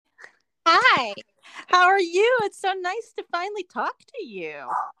Hi. How are you? It's so nice to finally talk to you.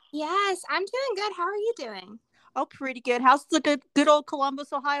 Yes, I'm doing good. How are you doing? Oh, pretty good. How's the good old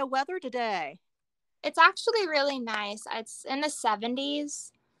Columbus, Ohio weather today? It's actually really nice. It's in the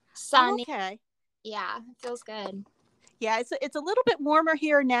 70s, Oh, sunny. okay. Yeah, it feels good. Yeah, it's a little bit warmer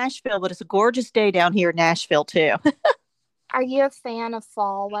here in Nashville, but it's a gorgeous day down here in Nashville too. Are you a fan of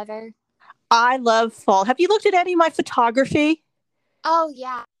fall weather? I love fall. Have you looked at any of my photography? Oh,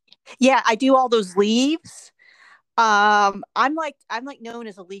 yeah. Yeah, I do all those leaves. I'm like known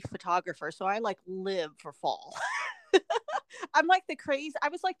as a leaf photographer, so I like live for fall. I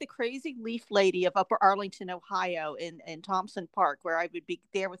was like the crazy leaf lady of Upper Arlington, Ohio in Thompson Park, where I would be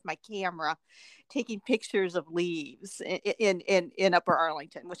there with my camera taking pictures of leaves in Upper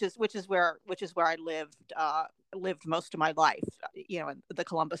Arlington, which is where I lived most of my life, in the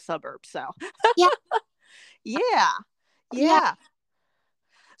Columbus suburbs. So Yeah, yeah. yeah. Yeah.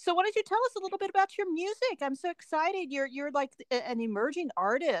 So why don't you tell us a little bit about your music? I'm so excited. You're like an emerging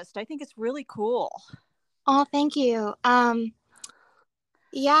artist. I think it's really cool. Oh, thank you.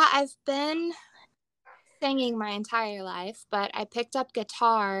 Yeah, I've been singing my entire life, but I picked up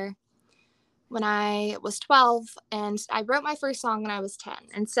guitar when I was 12 and I wrote my first song when I was 10.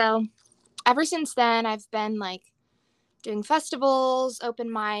 And so ever since then, I've been like doing festivals, open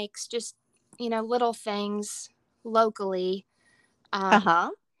mics, just, little things locally, Uh um,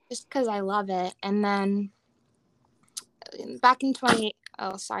 huh. just because I love it. And then back in 20,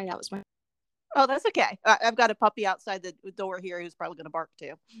 oh, sorry, that was my, Oh, that's okay. I've got a puppy outside the door here who's probably going to bark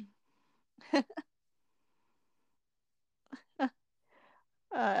too.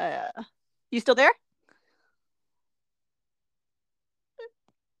 uh, you still there?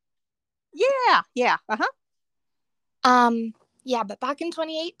 Yeah. Yeah. Uh huh. um, yeah, but back in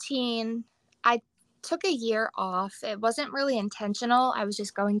 2018, I took a year off. It wasn't really intentional. I was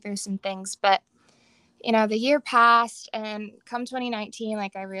just going through some things, but the year passed and come 2019,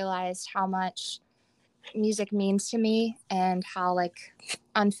 like I realized how much music means to me and how like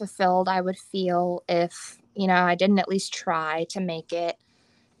unfulfilled I would feel if, I didn't at least try to make it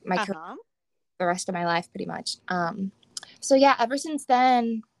my Uh career huh. the rest of my life pretty much. So yeah, ever since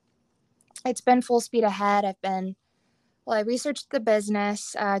then, it's been full speed ahead. I researched the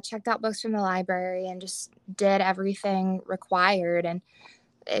business, checked out books from the library and just did everything required. And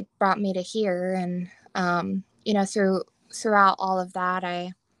it brought me to here. And, throughout all of that,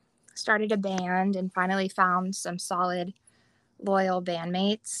 I started a band and finally found some solid, loyal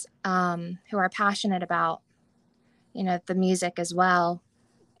bandmates who are passionate about, the music as well.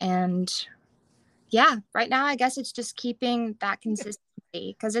 And yeah, right now, I guess it's just keeping that consistency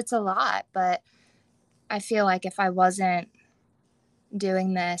because it's a lot. But I feel like if I wasn't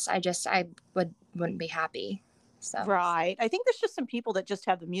doing this, I wouldn't be happy. So Right. I think there's just some people that just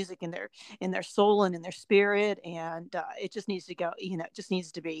have the music in their soul and in their spirit, and it just needs to go. It just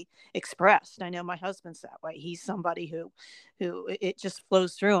needs to be expressed. I know my husband's that way. He's somebody who it just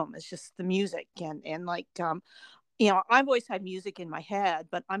flows through him. It's just the music, and like I've always had music in my head,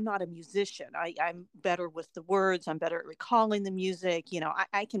 but I'm not a musician. I'm better with the words. I'm better at recalling the music.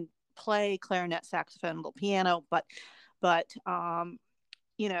 I can play clarinet, saxophone, a little piano, but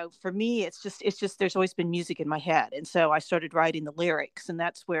for me, it's just there's always been music in my head, and so I started writing the lyrics, and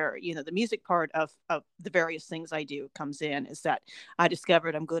that's where the music part of the various things I do comes in. Is that I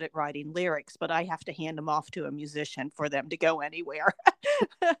discovered I'm good at writing lyrics, but I have to hand them off to a musician for them to go anywhere.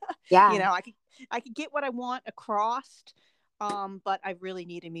 yeah. I could get what I want across. But I really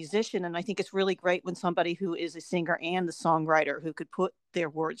need a musician. And I think it's really great when somebody who is a singer and the songwriter who could put their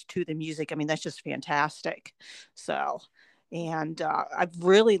words to the music. I mean, that's just fantastic. So, and I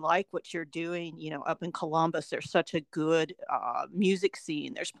really like what you're doing, up in Columbus. There's such a good music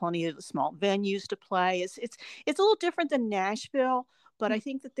scene. There's plenty of small venues to play. It's a little different than Nashville, but I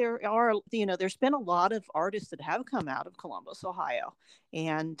think that there's been a lot of artists that have come out of Columbus, Ohio,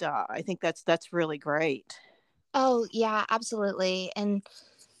 and I think that's really great. Oh, yeah, absolutely. And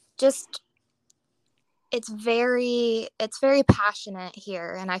just it's very passionate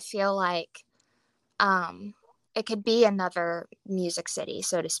here and I feel like um it could be another music city,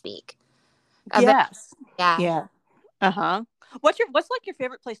 so to speak. But Yes. yeah. Yeah. Uh-huh. What's like your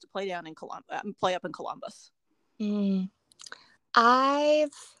favorite place to play down in Columbus? Play up in Columbus. Mm.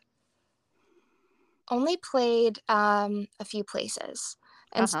 I've only played a few places.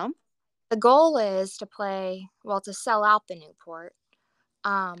 And so Uh-huh. the goal is to sell out the Newport.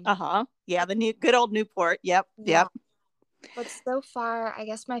 Um Uh-huh. Yeah, the new good old Newport. Yep. yeah, Yep. but so far, I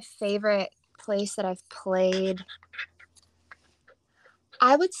guess my favorite place that I've played,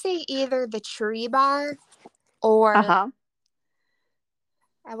 I would say either the Tree Bar or Uh-huh.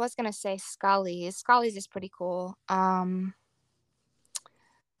 I was gonna say Scully's. Scully's is pretty cool. I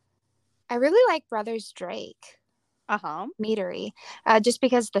really like Brothers Drake Uh-huh. Meadery, just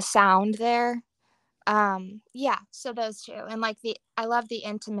because the sound there. Yeah, so those two, and like I love the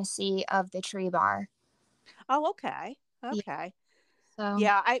intimacy of the Tree Bar. Oh, okay. Yeah, Okay. so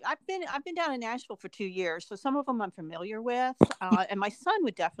Yeah, I've been down in Nashville for 2 years, so some of them I'm familiar with, and my son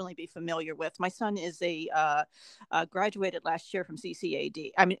would definitely be familiar with. My son is graduated last year from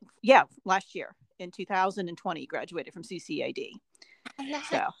CCAD. I mean, yeah, last year in 2020 graduated from CCAD.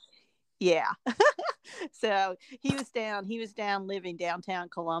 So yeah, so he was down living downtown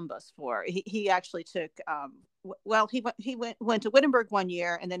Columbus for he actually took well he went to Wittenberg 1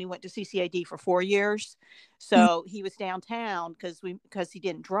 year, and then he went to CCAD for 4 years. So he was downtown because he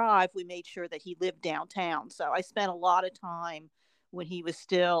didn't drive. We made sure that he lived downtown. So I spent a lot of time when he was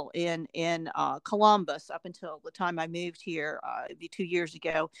still in Columbus up until the time I moved here, it'd be 2 years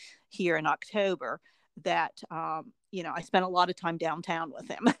ago, here in October. That I spent a lot of time downtown with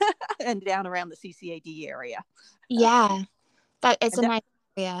him and down around the CCAD area. yeah, that it's And a that, nice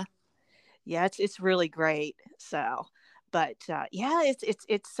area. yeah, it's really great. So, but yeah,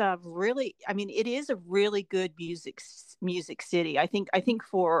 it's really. I mean, it is a really good music city. I think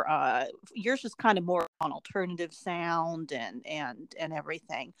for yours is kind of more on alternative sound and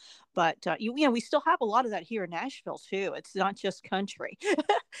everything, but we still have a lot of that here in Nashville too. It's not just country.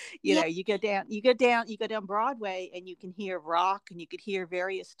 Yeah, You go down Broadway, and you can hear rock, and you could hear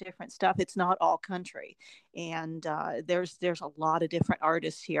various different stuff. It's not all country. And there's a lot of different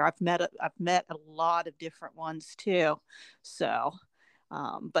artists here. I've met a lot of different ones too. So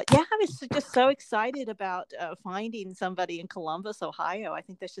but yeah, I was just so excited about finding somebody in Columbus, Ohio. I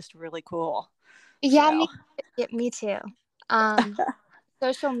think that's just really cool. yeah, So me too. Um,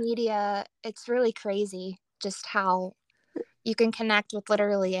 Social media, it's really crazy just how you can connect with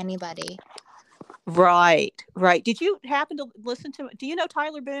literally anybody. right, right. Did you happen to listen to? Do you know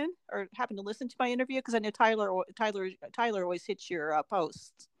Tyler Boone, or happen to listen to my interview? Because I know Tyler always hits your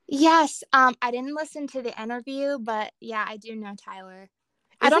posts. Yes, I didn't listen to the interview, but yeah, I do know Tyler.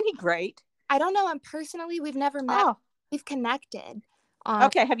 I Isn't don't he great? I don't know him personally. We've never met. Oh, We've connected.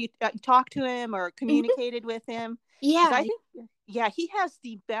 okay. Have you talked to him or Mhm. communicated with him? Because I Yeah, think, yeah, he has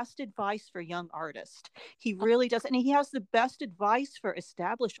the best advice for young artists. He really does. And he has the best advice for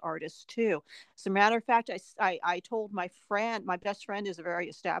established artists, too. As a matter of fact, I told my best friend is a very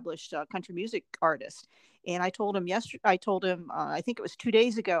established country music artist. And I told him, I think it was 2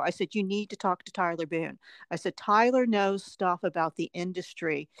 days ago, I said, you need to talk to Tyler Boone. I said, Tyler knows stuff about the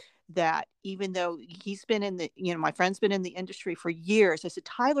industry that, even though he's been my friend's been in the industry for years. I said,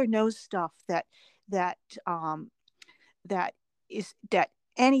 Tyler knows stuff that um, that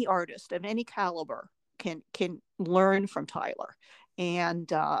any artist of any caliber can learn from Tyler and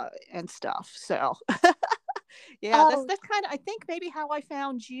stuff. So yeah, that's oh, that's kind of, I think, maybe how I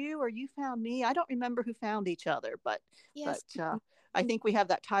found you, or you found me. I don't remember who found each other, but yes. but I think we have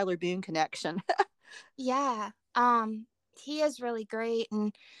that Tyler Boone connection. Yeah. He is really great,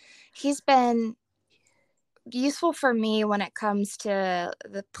 and he's been useful for me when it comes to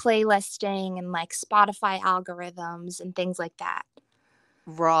the playlisting and like Spotify algorithms and things like that.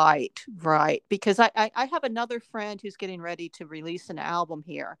 Right, right. Because I have another friend who's getting ready to release an album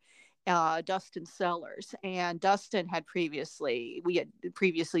here, Dustin Sellers. And Dustin we had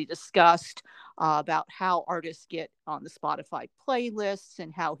previously discussed about how artists get on the Spotify playlists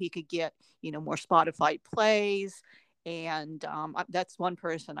and how he could get, more Spotify plays. And that's one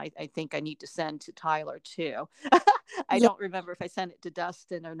person I think I need to send to Tyler too. I Yeah, don't remember if I sent it to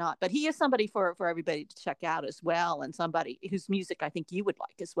Dustin or not, but he is somebody for everybody to check out as well, and somebody whose music I think you would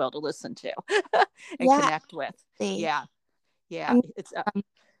like as well to listen to and yeah. connect with. They, Yeah, I'm yeah, it's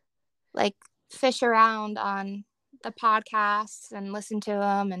like fish around on the podcasts and listen to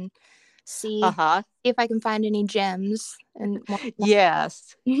them and see uh-huh. if I can find any gems and whatnot.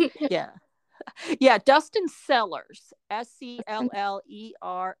 Yes. Yeah. Yeah, Dustin Sellers, Cellers,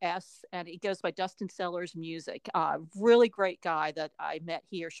 and he goes by Dustin Sellers Music. Really great guy that I met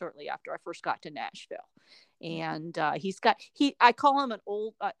here shortly after I first got to Nashville. And I call him an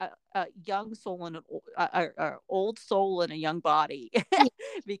young soul and an old soul in a young body, Yeah.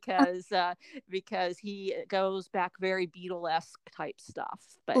 because he goes back very Beatlesque type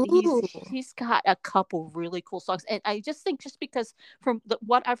stuff. But Ooh. he's got a couple really cool songs, and I just think, just because from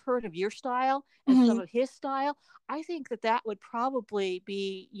what I've heard of your style and some Mhm. of his style, I think that would probably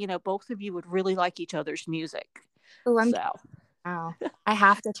be, both of you would really like each other's music. Ooh, I'm So wow. I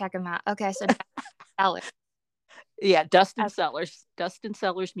have to check them out. Okay, so Stellar. yeah, Dustin Okay. Sellers, Dustin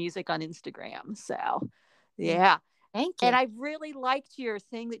Sellers Music on Instagram. So Thank yeah. Thank And you. I really liked your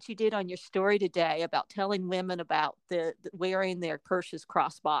thing that you did on your story today about telling women about the wearing their purses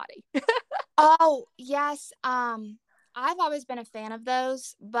crossbody. Oh, yes. I've always been a fan of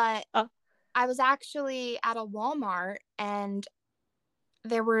those, but uh, I was actually at a Walmart and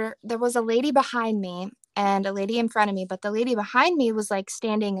there was a lady behind me and a lady in front of me, but the lady behind me was like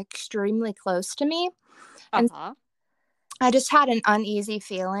standing extremely close to me. And uh-huh. I just had an uneasy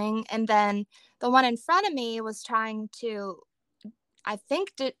feeling. And then the one in front of me was trying to, I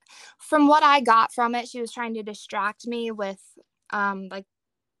think, from what I got from it, she was trying to distract me with, like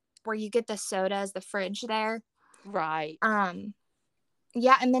where you get the sodas, the fridge there. Right. Um,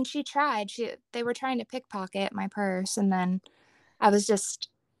 yeah. And then they were trying to pickpocket my purse. And then I was just,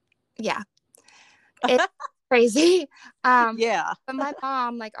 yeah, it's crazy. Yeah. But my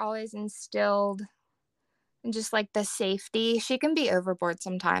mom, like, always instilled just like the safety. She can be overboard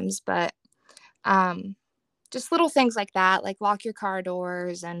sometimes, but um, just little things like that, like lock your car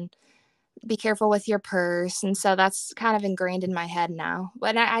doors and be careful with your purse. And so that's kind of ingrained in my head now.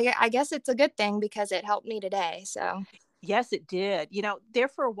 But I guess it's a good thing because it helped me today. So, Yes, it did. There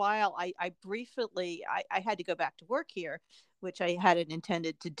for a while, I briefly, I had to go back to work here, which I hadn't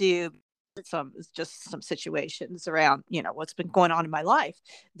intended to do. Some situations around, what's been going on in my life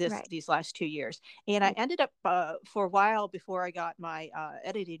right. these last 2 years. And I ended up for a while before I got my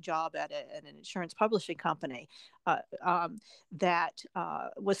editing job at an insurance publishing company that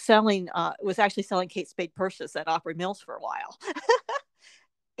was actually selling Kate Spade purses at Opry Mills for a while.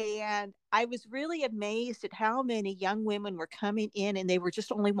 And I was really amazed at how many young women were coming in and they were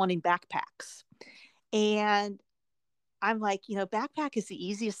just only wanting backpacks. And I'm like, backpack is the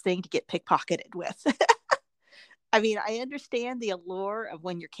easiest thing to get pickpocketed with. I mean, I understand the allure of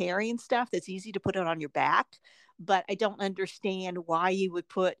when you're carrying stuff that's easy to put it on your back, but I don't understand why you would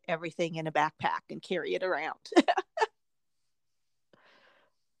put everything in a backpack and carry it around.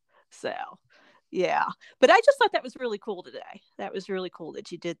 So, yeah. But I just thought that was really cool today. That was really cool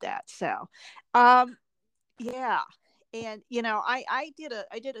that you did that. So, um, yeah. And I did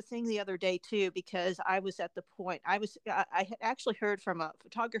a thing the other day too, because I was at the point I had actually heard from a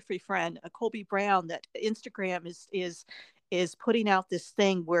photography friend, Colby Brown, that Instagram is putting out this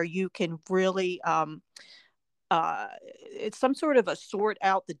thing where you can really it's some sort of a sort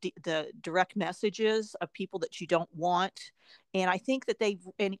out the direct messages of people that you don't want. And I think that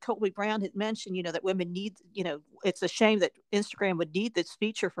and Colby Brown had mentioned, that women need, it's a shame that Instagram would need this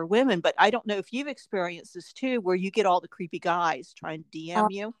feature for women, but I don't know if you've experienced this too, where you get all the creepy guys trying to Oh,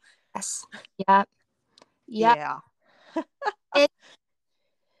 DM you. yes. Yep. Yep. Yeah. It,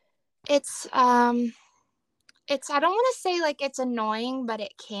 it's, um, I don't want to say like it's annoying, but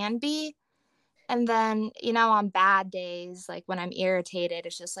it can be. And then, on bad days, like when I'm irritated,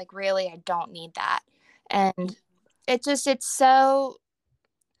 it's just like, really, I don't need that. And it's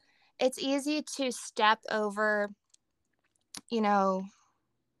easy to step over, you know,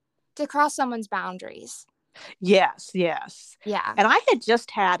 to cross someone's boundaries. Yes, yes. Yeah. And I had just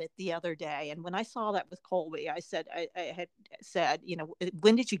had it the other day. And when I saw that with Colby, I had said,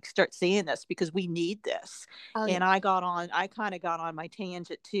 when did you start seeing this? Because we need this. Oh, yeah. And I kind of got on my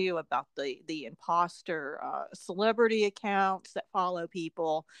tangent too about the imposter celebrity accounts that follow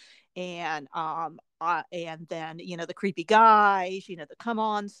people. And then, the creepy guys, the come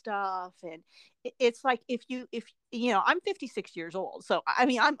on stuff. And it's like, if I'm 56 years old, so I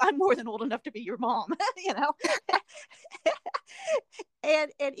mean, I'm more than old enough to be your mom, you know.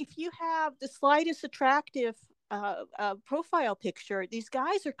 And if you have the slightest attractive profile picture, these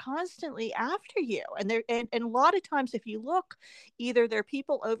guys are constantly after you. And a lot of times, if you look, either they're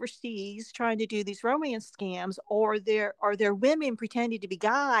people overseas trying to do these romance scams, or they're women pretending to be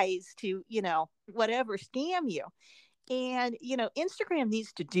guys to, whatever, scam you. And Instagram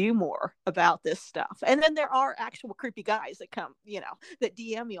needs to do more about this stuff. And then there are actual creepy guys that come, that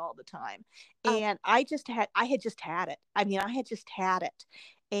DM me all the time. Oh, And I had just had it. I mean, I had just had it.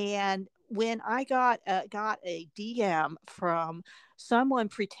 And when I got a DM from someone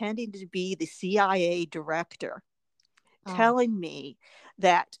pretending to be the CIA director, oh, telling me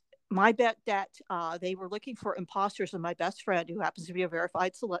that my bet that they were looking for imposters, of my best friend, who happens to be a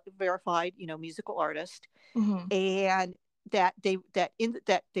verified musical artist, mm-hmm. and that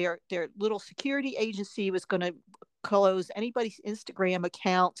their little security agency was going to close anybody's Instagram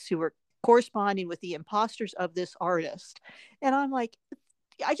accounts who were corresponding with the imposters of this artist. And I'm like,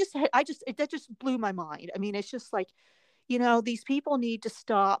 that just blew my mind. I mean, it's just like, these people need to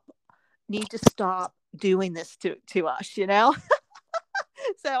stop doing this to us.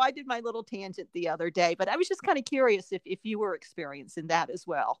 So I did my little tangent the other day, but I was just kind of curious if you were experiencing that as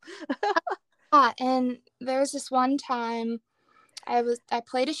well. And there's this one time I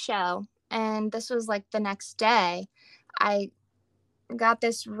played a show, and this was like the next day. I got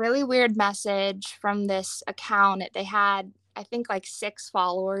this really weird message from this account. They had, I think, like 6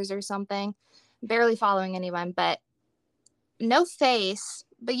 followers or something, barely following anyone, but no face.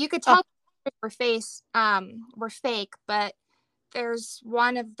 But you could Oh, tell were fake. But there's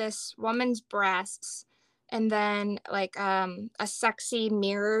one of this woman's breasts, and then like a sexy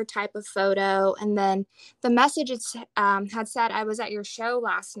mirror type of photo, and then the message had said, "I was at your show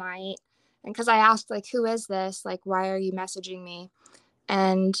last night," and because I asked like, "Who is this? Like, why are you messaging me?"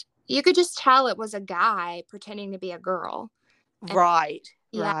 And you could just tell it was a guy pretending to be a girl. And right,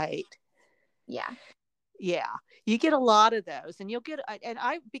 yeah, right. yeah. Yeah, you get a lot of those, and you'll get, and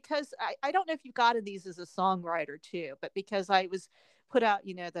I, because I don't know if you've gotten these as a songwriter too, but because I was put out,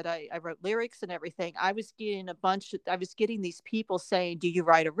 that I wrote lyrics and everything, I was getting these people saying, do you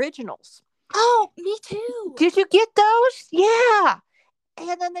write originals? Oh, me too. Did you get those? Yeah.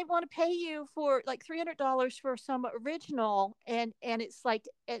 And then they want to pay you for like $300 for some original, and it's like,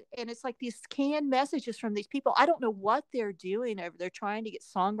 and it's like these canned messages from these people. I don't know what they're doing over there, trying to get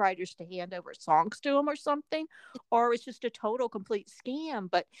songwriters to hand over songs to them or something, or it's just a total complete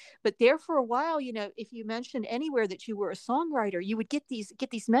scam. But there for a while, if you mentioned anywhere that you were a songwriter, you would get these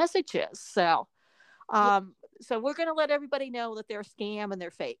messages. Yeah, So we're going to let everybody know that they're a scam and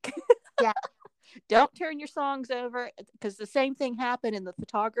they're fake. yeah. Don't turn your songs over, because the same thing happened in the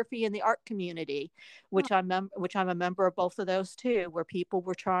photography and the art community, Oh, which I'm a member of both of those too, where people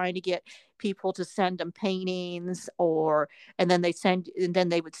were trying to get people to send them paintings, or and then they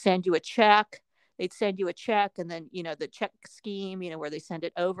would send you a check. They'd send you a check, and then the check scheme, where they send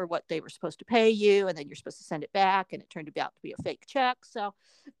it over what they were supposed to pay you, and then you're supposed to send it back, and it turned out to be a fake check. So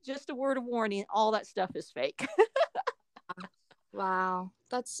just a word of warning, all that stuff is fake. wow.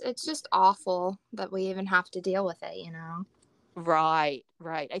 It's just awful that we even have to deal with it. Right,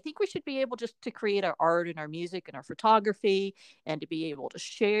 right. I think we should be able just to create our art and our music and our photography, and to be able to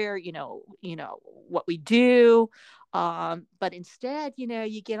share, what we do. But instead,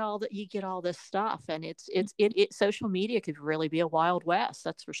 you get all this stuff, and social media could really be a wild west.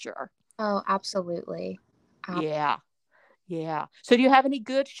 That's for sure. Oh, absolutely. Uh, Yeah, yeah. So, do you have any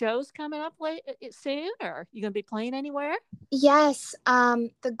good shows coming up soon, or you gonna be playing anywhere? yes.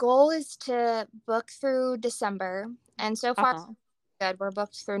 The goal is to book through December, and so Uh far, huh. good. We're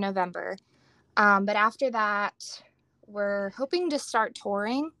booked through November. But after that, we're hoping to start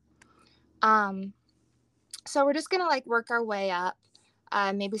touring. Um, so we're just gonna like work our way up.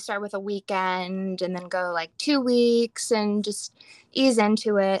 Maybe start with a weekend and then go like 2 weeks and just ease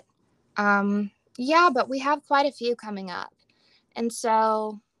into it. Yeah, but we have quite a few coming up. And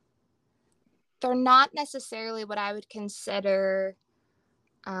so they're not necessarily what I would consider,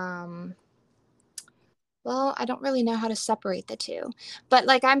 um, well, I don't really know how to separate the two. But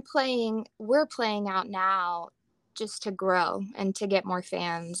like we're playing out now just to grow and to get more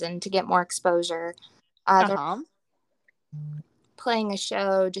fans and to get more exposure. Uh They're huh. playing a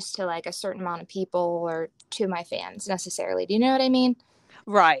show just to like a certain amount of people or to my fans necessarily. Do you know what I mean?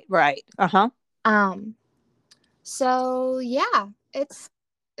 Right, right. Uh huh. Um, so yeah, it's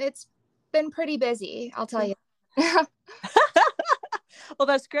been pretty busy, I'll tell you. Well,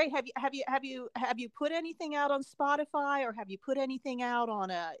 that's great. Have you put anything out on Spotify, or have you put anything out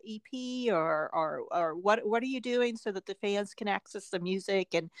on a EP, or what are you doing so that the fans can access the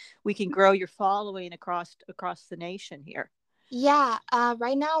music, and we can grow your following across the nation here? Yeah,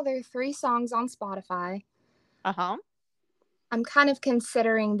 right now there are 3 songs on Spotify. Uh huh. I'm kind of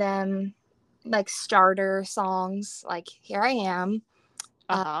considering them like starter songs, like Here I Am,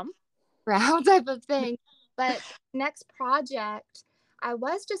 Uh huh. round type of thing. But next project, I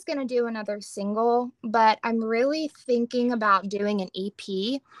was just gonna do another single, but I'm really thinking about doing an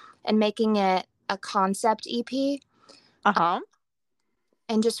EP and making it a concept EP, Uh huh.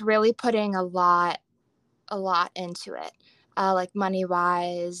 and just really putting a lot into it, like money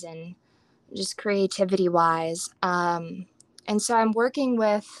wise and just creativity wise. And so I'm working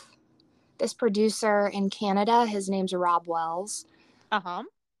with this producer in Canada. His name's Rob Wells, Uh huh.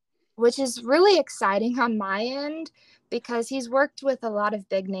 which is really exciting on my end because he's worked with a lot of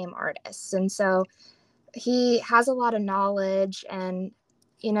big name artists. And so he has a lot of knowledge. And,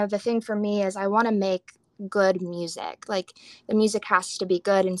 the thing for me is I want to make good music. Like the music has to be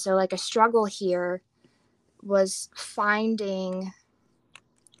good. And so, like, a struggle here was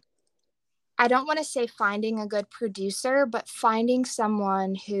I don't want to say finding a good producer, but finding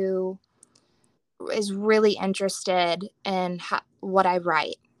someone who is really interested in what I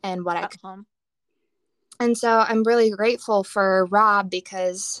write and what I. Uh huh. And so I'm really grateful for Rob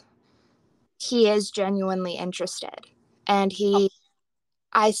because he is genuinely interested. And Oh,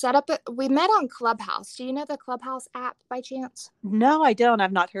 we met on Clubhouse. Do you know the Clubhouse app by chance? no, I don't.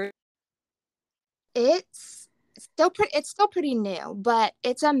 I've not heard. It's it's still pretty new, but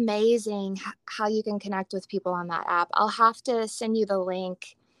it's amazing how you can connect with people on that app. I'll have to send you the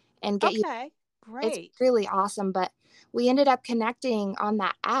link and get you. Okay, It's great. really awesome, but we ended up connecting on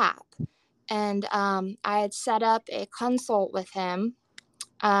that app, and I had set up a consult with him.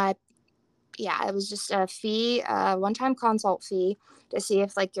 Uh, yeah, it was just a fee, a one-time consult fee to see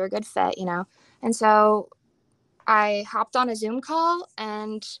if like you're a good fit, you know. And so I hopped on a Zoom call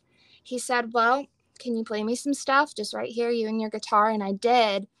and he said, "Well, can you play me some stuff just right here, you and your guitar?" And I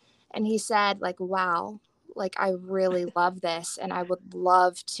did. And he said, like, "Wow, like I really love this and I would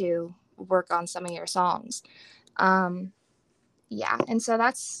love to work on some of your songs." Um, yeah, and so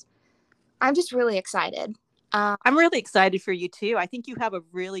I'm just really excited. Um, I'm really excited for you too. I think you have a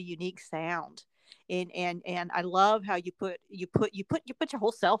really unique sound. And I love how you put your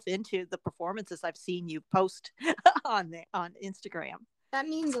whole self into the performances I've seen you post on Instagram. that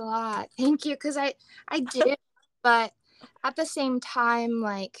means a lot. Thank you, because I do, but at the same time,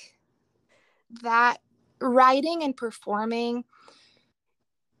 like that writing and performing,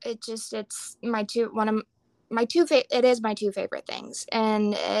 it's my two one of my two it is my two favorite things,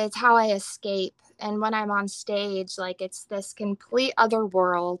 and it's how I escape. And when I'm on stage, like it's this complete other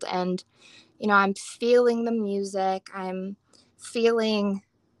world, and you know, I'm feeling the music, I'm feeling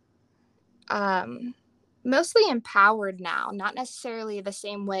um mostly empowered now, not necessarily the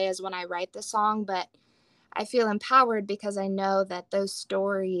same way as when I write the song, but I feel empowered because I know that those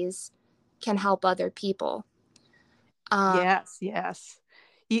stories can help other people. um Yes, yes.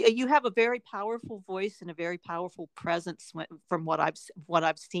 You have a very powerful voice and a very powerful presence from what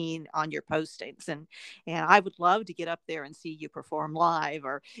I've seen on your postings, and I would love to get up there and see you perform live,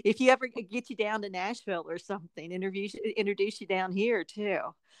 or if you ever get you down to Nashville or something, introduce you down here too.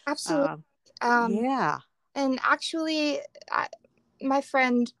 Absolutely. Um, um yeah. and actually, I, my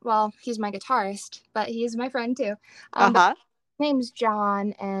friend, well, he's my guitarist, but he's my friend too. But Uh-huh. his name's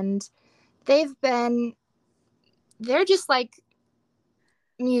John, and they've been, they're just like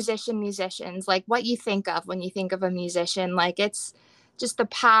musicians, like what you think of when you think of a musician. Like it's just the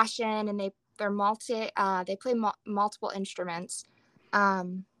passion, and they play multiple instruments.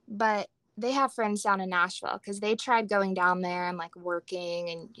 But they have friends down in Nashville because they tried going down there and like working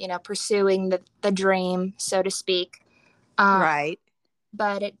and, you know, pursuing the dream, so to speak. Um, Right.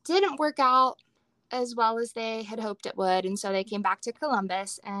 but it didn't work out as well as they had hoped it would. And so they came back to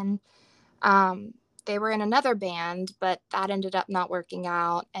Columbus, and um, they were in another band, but that ended up not working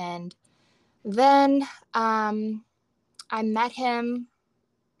out. And then I met him,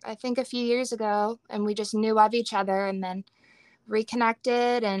 I think, a few years ago, and we just knew of each other and then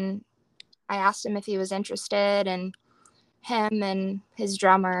reconnected. And I asked him if he was interested, and him and his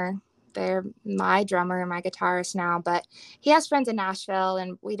drummer, they're my drummer and my guitarist now, but he has friends in Nashville,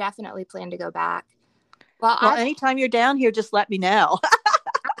 and we definitely plan to go back. Well, Well, I anytime you're down here, just let me know.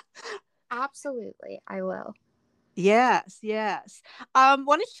 absolutely, I will. Yes, yes. Why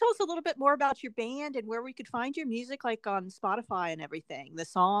don't you tell us a little bit more about your band and where we could find your music, like on Spotify and everything, the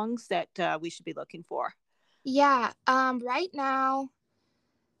songs that we should be looking for? Yeah, right now,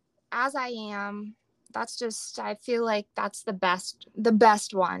 as I am, that's just, I feel like that's the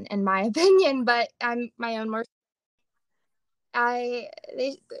best one in my opinion, but I'm my own worst. I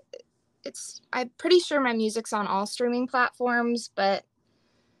they it's I'm pretty sure my music's on all streaming platforms, but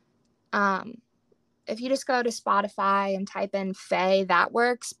um if you just go to Spotify and type in Faye, that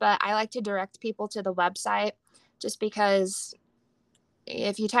works. But I like to direct people to the website, just because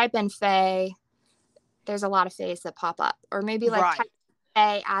if you type in Faye, there's a lot of Fays that pop up. Or maybe like type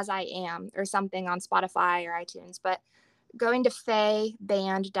Right. Faye as I am or something on Spotify or iTunes. But going to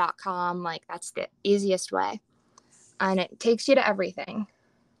fayband.com, like that's the easiest way. And it takes you to everything.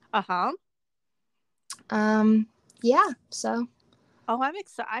 Uh-huh. Um, yeah, so Oh, I'm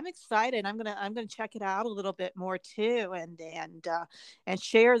excited. I'm gonna check it out a little bit more too, and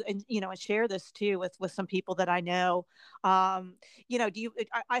share and share this too with some people that I know. Do you?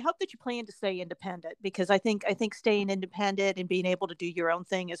 I hope that you plan to stay independent, because I think staying independent and being able to do your own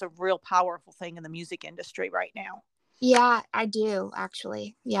thing is a real powerful thing in the music industry right now. yeah, I do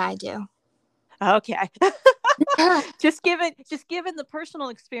actually. Yeah, I do. Okay. Just given the personal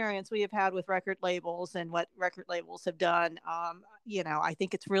experience we have had with record labels and what record labels have done, I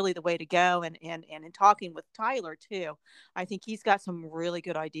think it's really the way to go. And in talking with Tyler too, I think he's got some really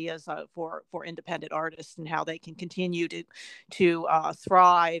good ideas for independent artists and how they can continue to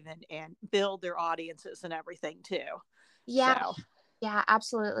thrive and build their audiences and everything too. Yeah, So. Yeah,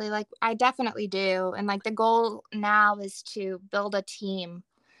 absolutely. Like, I definitely do. And like the goal now is to build a team.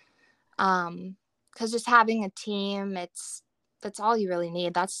 Because just having a team, that's all you really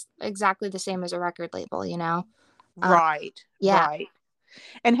need. That's exactly the same as a record label, you know? Um, Right, yeah, right.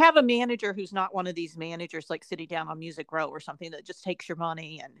 And have a manager who's not one of these managers like sitting down on Music Row or something that just takes your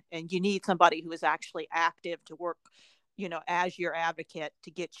money, and you need somebody who is actually active to work, as your advocate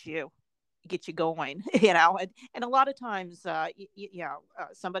to get you going, and a lot of times,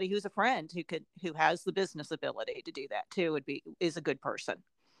 somebody who's a friend who has the business ability to do that too is a good person.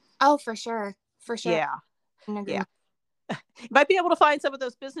 oh, for sure. For sure. Yeah, In yeah. agreement. You might be able to find some of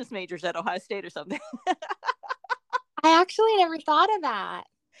those business majors at Ohio State or something. I actually never thought of that.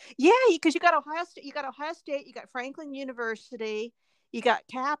 Yeah, because you got Ohio State, you got Franklin University, you got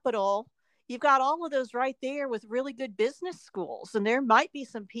Capital. You've got all of those right there with really good business schools, and there might be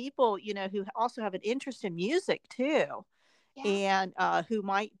some people who also have an interest in music too, Yeah. and who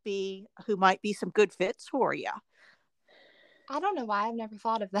might be some good fits for you. I don't know why I've never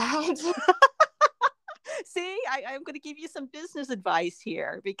thought of that. See, I'm going to give you some business advice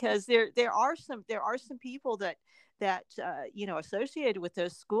here, because there are some people that associated with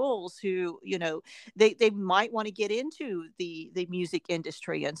those schools who they might want to get into the music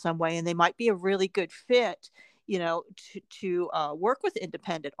industry in some way, and they might be a really good fit to work with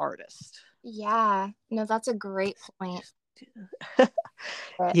independent artists. Yeah. No, that's a great point.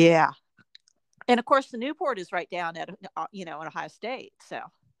 But Yeah, and of course the Newport is right down at Ohio State, so.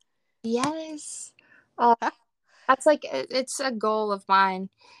 yes. Oh, that's like it's a goal of mine.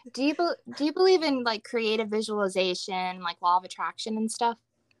 Do you believe in like creative visualization, like law of attraction and stuff?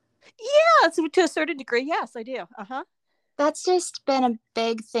 Yeah, so to a certain degree, yes, I do. Uh-huh. That's just been a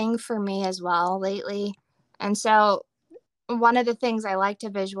big thing for me as well lately. And so one of the things I like to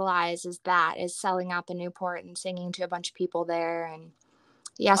visualize is selling out the Newport and singing to a bunch of people there. And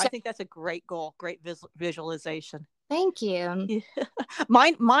yeah, I so think that's a great goal, great visualization. thank you. Yeah.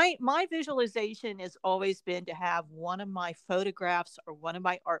 My visualization has always been to have one of my photographs or one of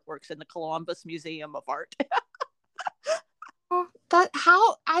my artworks in the Columbus Museum of Art. Oh, that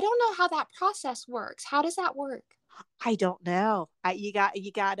how I don't know how that process works. How does that work? I don't know. You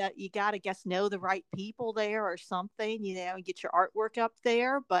gotta guess know the right people there or something, and get your artwork up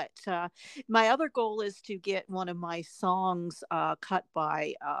there. But my other goal is to get one of my songs cut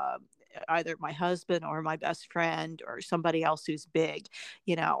by either my husband or my best friend or somebody else who's big.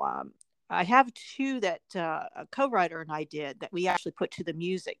 You know, I have two that a co-writer and I did that we actually put to the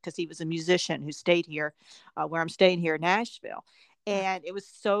music because he was a musician who stayed here, where I'm staying here in Nashville, and it was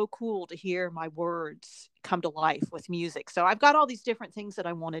so cool to hear my words come to life with music. So I've got all these different things that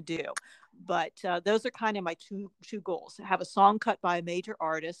I want to do, but those are kind of my two goals: have a song cut by a major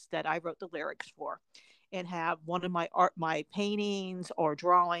artist that I wrote the lyrics for, and have one of my paintings or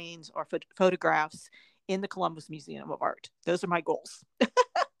drawings or photographs in the Columbus Museum of Art. Those are my goals.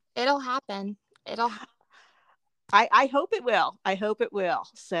 It'll happen. It'll I hope it will. I hope it will.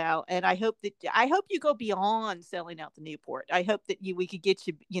 So, and I hope you go beyond selling out the Newport. I hope that we could get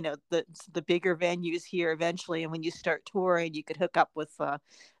you, the bigger venues here eventually, and when you start touring, you could hook up with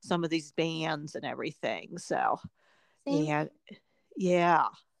some of these bands and everything. So, same. and yeah,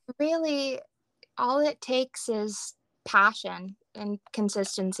 Really, all it takes is passion and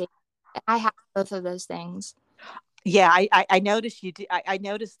consistency. I have both of those things. yeah. I noticed you. I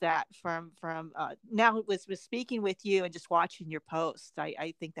noticed that from now with speaking with you and just watching your posts.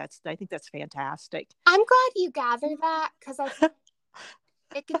 I think that's fantastic. I'm glad you gathered that because I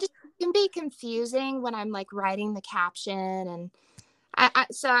think it can be confusing when I'm like writing the caption and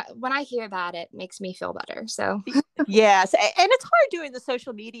so when I hear that it makes me feel better. So Yes, and it's hard doing the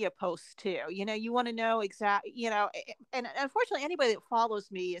social media posts too. You want to know exactly, and unfortunately, anybody that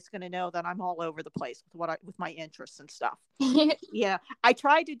follows me is going to know that I'm all over the place with my interests and stuff. Yeah, I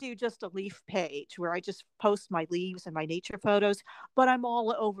tried to do just a leaf page where I just post my leaves and my nature photos, but I'm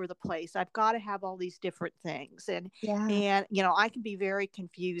all over the place. I've got to have all these different things, and yeah. and I can be very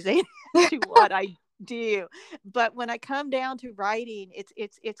confusing to what I do. But when I come down to writing,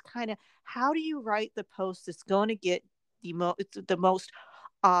 it's kind of, how do you write the post that's going to get the most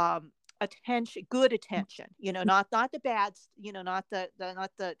attention, good attention, not the bad, not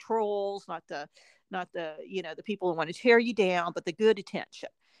the trolls, not the people who want to tear you down, but the good attention.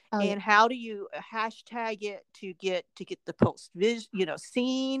 Oh yeah. And how do you hashtag it to get the post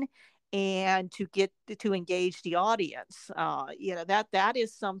seen, and to engage the audience? That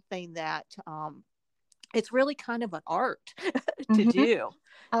is something that it's really kind of an art to Hmm. do.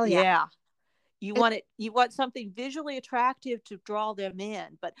 Oh yeah. Yeah. You It, want it, you want something visually attractive to draw them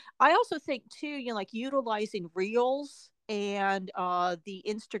in. But I also think too, like utilizing reels and the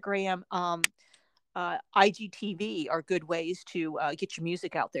Instagram, IGTV are good ways to get your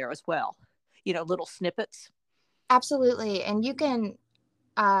music out there as well. Little snippets. Absolutely. And you can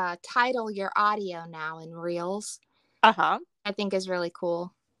title your audio now in Reels. Uh-huh. I think is really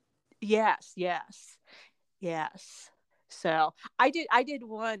cool. Yes, yes, yes. So I did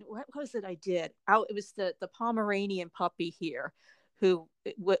one. What was it I did? Oh, it was the Pomeranian puppy here who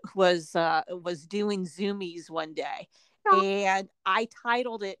was doing zoomies one day. And I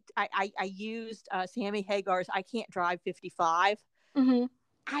titled it, I used Sammy Hagar's I Can't Drive 55. Mm-hmm.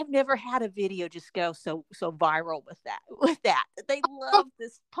 I've never had a video just go so viral with that. They love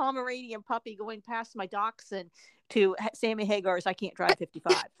this Pomeranian puppy going past my dachshund to Sammy Hagar's I Can't Drive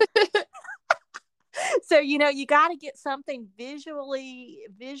 55. So you got to get something visually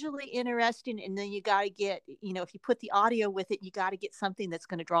interesting, and then you got to get, if you put the audio with it, you got to get something that's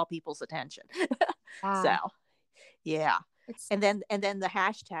going to draw people's attention. So yeah. It's And then the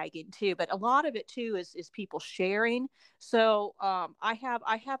hashtagging too, but a lot of it too is people sharing. So I have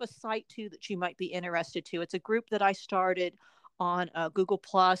a site too that you might be interested to. It's a group that I started on Google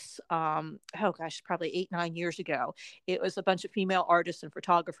Plus. Oh gosh, probably 8-9 years ago. It was a bunch of female artists and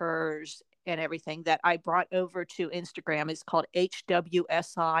photographers and everything that I brought over to Instagram. It's called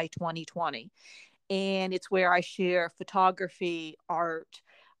HWSI 2020, and it's where I share photography, art,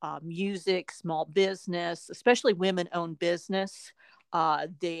 music, small business, especially women-owned business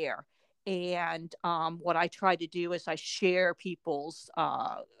there. And what I try to do is I share people's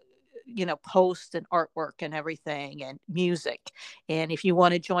posts and artwork and everything and music. And if you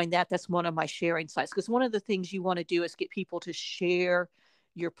want to join that, that's one of my sharing sites, because one of the things you want to do is get people to share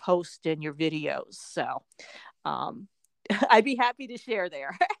your post and your videos. So um, I'd be happy to share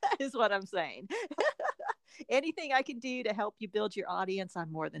there is what I'm saying. Anything I can do to help you build your audience,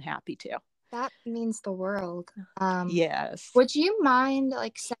 I'm more than happy to. That means the world. Yes. Would you mind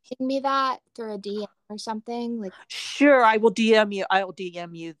like sending me that through a DM or something? Like, Sure, I will DM you. I will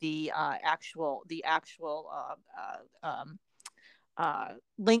DM you the actual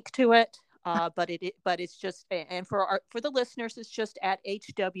link to it. But it's just, and for the listeners, it's just at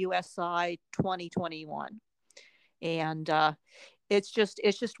HWSI 2021. And it's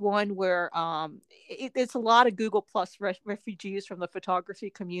just one where it's a lot of Google Plus refugees from the photography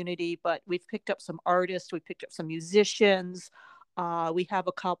community, but we've picked up some artists, we picked up some musicians, we have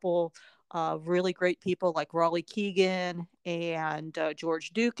a couple really great people like Raleigh Keegan and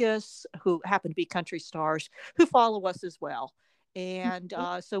George Dukas, who happen to be country stars, who follow us as well. And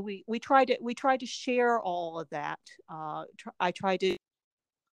so we try to share all of that. I try to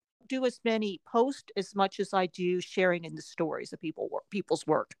do as many posts as much as I do sharing in the stories of people's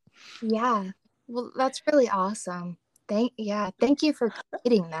work. yeah. Well, that's really awesome. Thank you for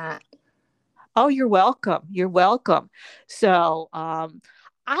creating that. Oh, you're welcome. You're welcome. So, I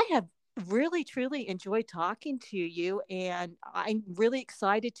have really truly enjoyed talking to you, and I'm really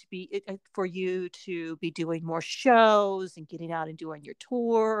excited to be for you to be doing more shows and getting out and doing your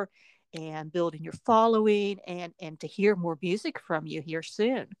tour and building your following, and to hear more music from you here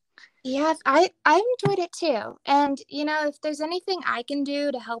soon. Yeah, I enjoyed it too. And if there's anything I can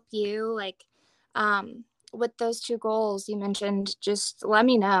do to help you, like, with those two goals you mentioned, just let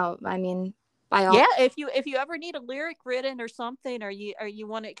me know. I mean, by all. Yeah, if you ever need a lyric written or something, or you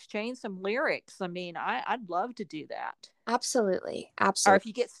want to exchange some lyrics, I mean, I'd love to do that. Absolutely, Or absolutely. if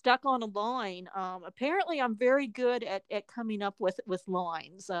you get stuck on a line, apparently I'm very good at coming up with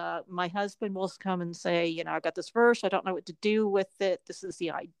lines. My husband will come and say, I got this verse, I don't know what to do with it, this is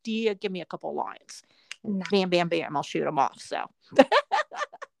the idea, give me a couple lines. No. Bam, bam, bam, I'll shoot them off. So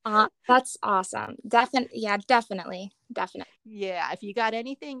That's awesome. Yeah, definitely, definitely. yeah, if you got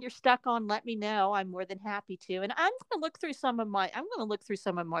anything you're stuck on, let me know. I'm more than happy to. And I'm going to look through some of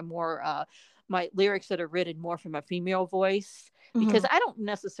my more my lyrics that are written more from a female voice, because Mhm. I don't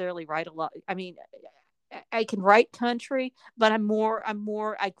necessarily write a lot. I mean, I can write country, but I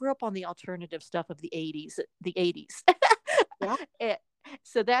grew up on the alternative stuff of the 80s. Yeah.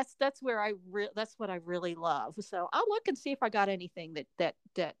 So that's what I really love. So I'll look and see if I got anything that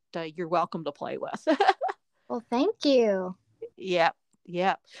you're welcome to play with. Well, thank you. Yep.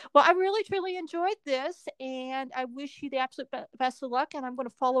 Yep. Well, I really, truly enjoyed this, and I wish you the absolute best of luck. And I'm going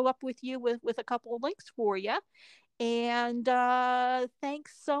to follow up with you with a couple of links for you. And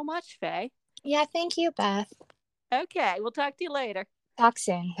thanks so much, Faye. Yeah, thank you, Beth. Okay. We'll talk to you later. Talk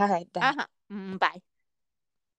soon. All right, bye. Uh huh. Bye.